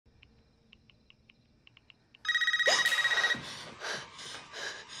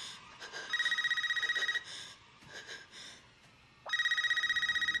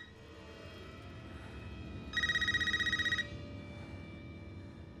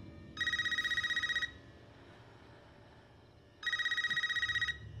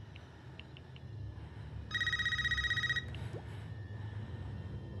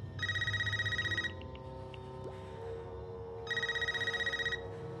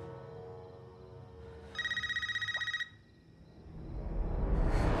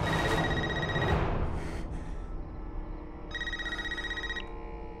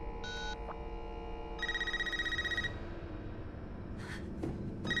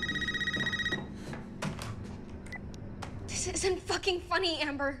This isn't fucking funny,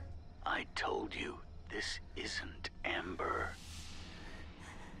 Amber. I told you, this isn't Amber.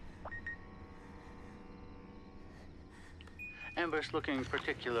 Amber's looking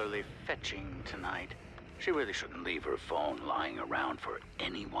particularly fetching tonight. She really shouldn't leave her phone lying around for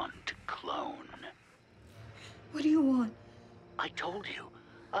anyone to clone. What do you want? I told you,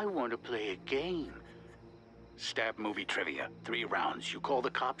 I want to play a game. Stab movie trivia. 3 rounds. You call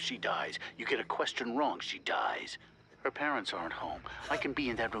the cops, she dies. You get a question wrong, she dies. Her parents aren't home. I can be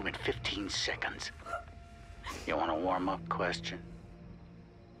in that room in 15 seconds. You want a warm-up question?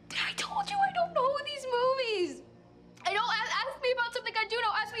 I told you I don't know these movies. I don't ask me about something I do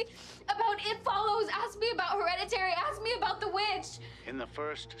know. Ask me about It Follows. Ask me about Hereditary. Ask me about The Witch. In the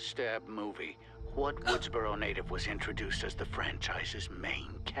first Stab movie, what Woodsboro native was introduced as the franchise's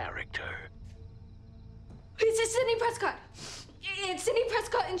main character? It's Sidney Prescott. It's Sidney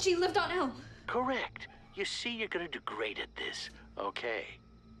Prescott, and she lived on Elm. Correct. You see, you're gonna do great at this. Okay.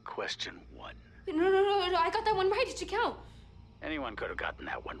 Question 1. No. I got that one right. It should count. Anyone could have gotten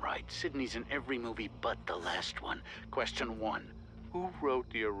that one right. Sidney's in every movie but the last one. Question 1. Who wrote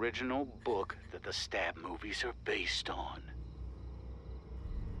the original book that the Stab movies are based on?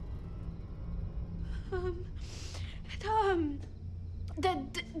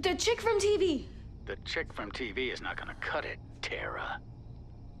 The chick from TV. The chick from TV is not gonna cut it, Tara.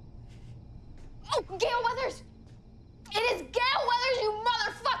 Oh, Gale Weathers! It is Gale Weathers, you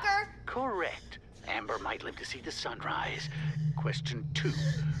motherfucker! Correct. Amber might live to see the sunrise. Question 2.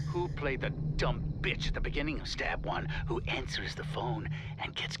 Who played the dumb bitch at the beginning of Stab 1 who answers the phone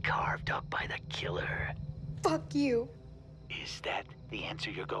and gets carved up by the killer? Fuck you. Is that the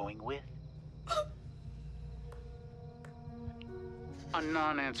answer you're going with? A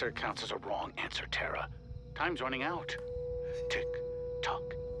non-answer counts as a wrong answer, Tara. Time's running out. Tick, tock,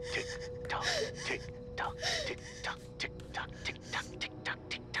 tick, tock, tick, tock, tick, tock, tick, tock, tick, tock, tick, tock,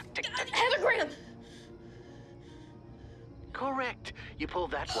 tick, tock, tick, tock. Anagram! Correct. You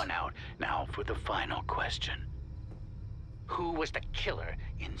pulled that one out. Now for the final question. Who was the killer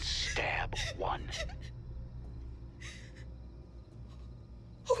in Stab 1?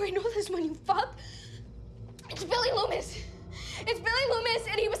 Oh, I know this one, you fuck. It's Billy Loomis. It's Billy Loomis,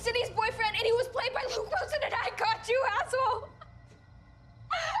 and he was Sidney's boyfriend, and he was played by Luke Wilson, and I got you, asshole.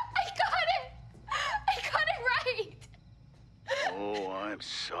 I got it right. Oh, I'm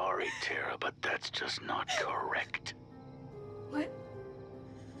sorry, Tara, but that's just not correct. What?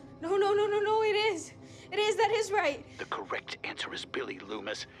 No, it is. It is, that is right. The correct answer is Billy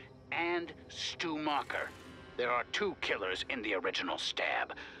Loomis and Stu Macher. There are 2 killers in the original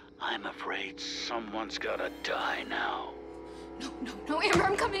Stab. I'm afraid someone's gotta die now. No, Amber,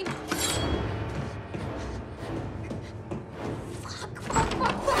 I'm coming.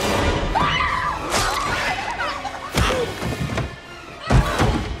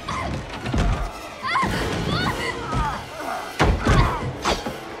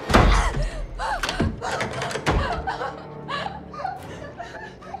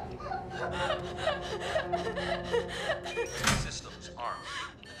 Systems armed.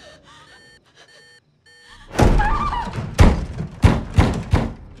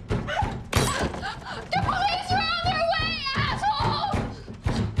 The police are on their way, asshole!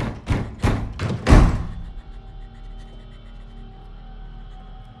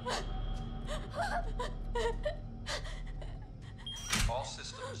 All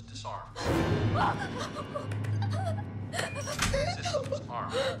systems disarmed. Systems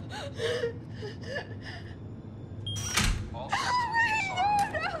armed. All systems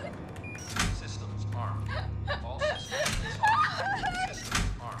disarmed. Systems armed. All systems disarmed. Systems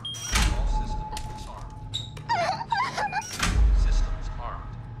armed. All systems disarmed. Systems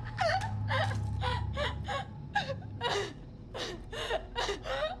armed.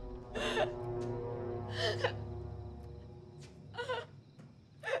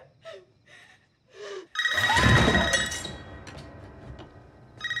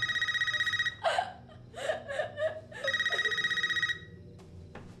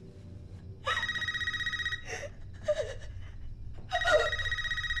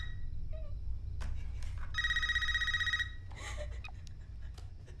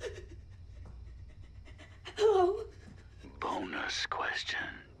 Hello? Bonus question,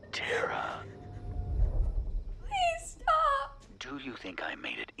 Tara. Please stop. Do you think I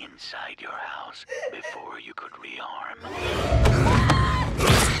made it inside your house before you could rearm?